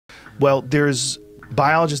Well, there's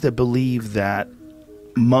biologists that believe that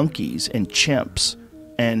monkeys and chimps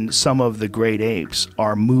and some of the great apes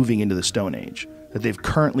are moving into the Stone Age, that they've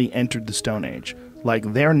currently entered the Stone Age.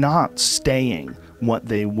 Like, they're not staying what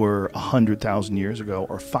they were 100,000 years ago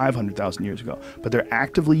or 500,000 years ago, but they're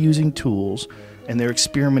actively using tools, and they're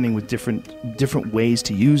experimenting with different ways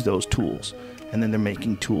to use those tools. And then they're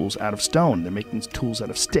making tools out of stone. They're making tools out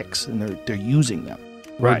of sticks, and they're using them.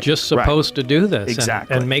 We're just supposed to do this.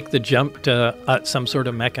 Exactly. And make the jump to some sort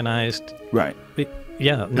of mechanized... Right.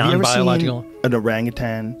 Yeah, non-biological. Have you ever seen an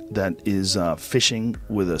orangutan that is fishing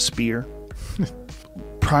with a spear?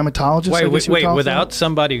 Primatologist. Wait, without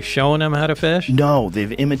somebody showing them how to fish? No,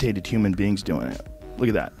 they've imitated human beings doing it. Look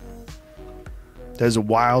at that. There's a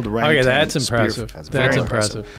wild orangutan. Okay, that's impressive. That's very impressive.